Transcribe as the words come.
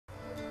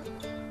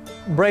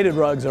Braided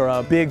rugs are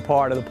a big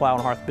part of the Plow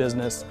and Hearth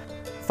business.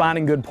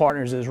 Finding good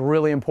partners is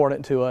really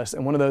important to us,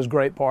 and one of those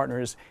great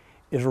partners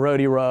is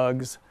Rhody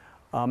rugs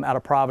out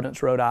of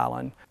Providence, Rhode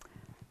Island.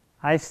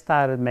 I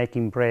started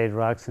making braided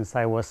rugs since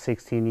I was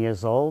 16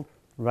 years old,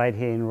 right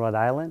here in Rhode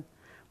Island.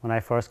 When I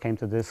first came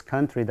to this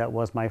country, that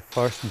was my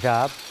first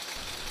job.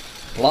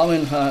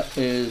 Plow&hearth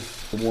is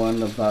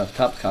one of our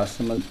top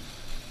customers.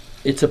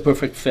 It's a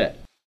perfect fit.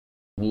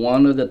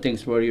 One of the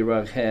things Rhody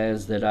Rug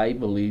has that I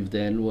believed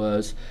in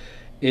was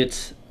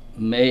it's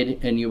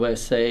made in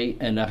USA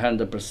and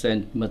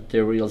 100%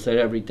 materials and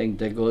everything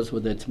that goes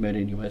with it's made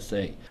in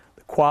USA.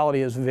 The quality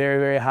is very,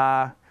 very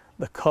high.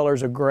 The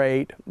colors are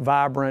great,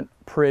 vibrant,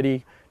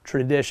 pretty,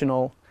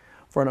 traditional.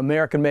 For an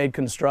American-made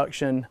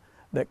construction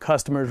that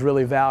customers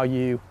really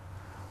value.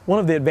 One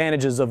of the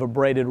advantages of a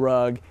braided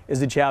rug is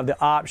that you have the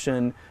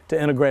option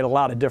to integrate a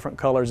lot of different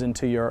colors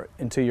into your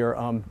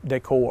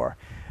decor.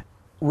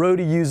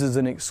 Rhody uses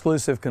an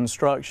exclusive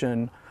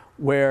construction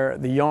where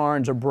the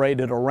yarns are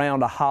braided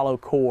around a hollow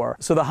core.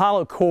 So the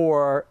hollow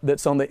core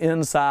that's on the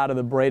inside of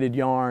the braided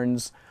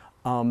yarns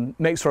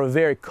makes for a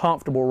very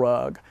comfortable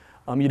rug.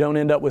 You don't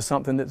end up with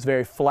something that's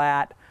very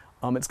flat.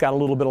 It's got a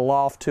little bit of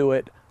loft to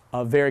it,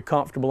 very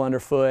comfortable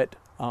underfoot,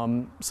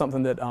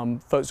 something that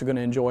folks are going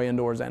to enjoy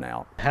indoors and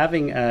out.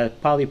 Having a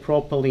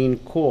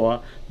polypropylene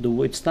core,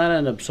 it's not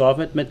an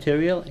absorbent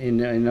material,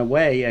 in a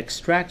way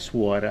extracts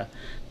water.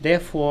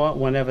 Therefore,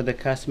 whenever the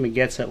customer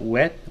gets it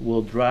wet, it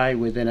will dry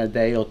within a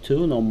day or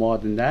two, no more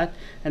than that,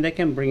 and they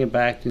can bring it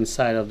back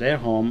inside of their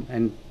home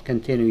and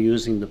continue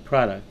using the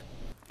product.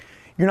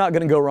 You're not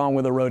going to go wrong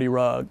with a Rhody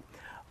rug.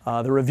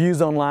 The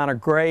reviews online are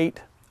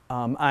great.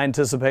 I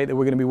anticipate that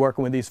we're going to be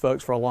working with these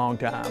folks for a long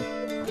time.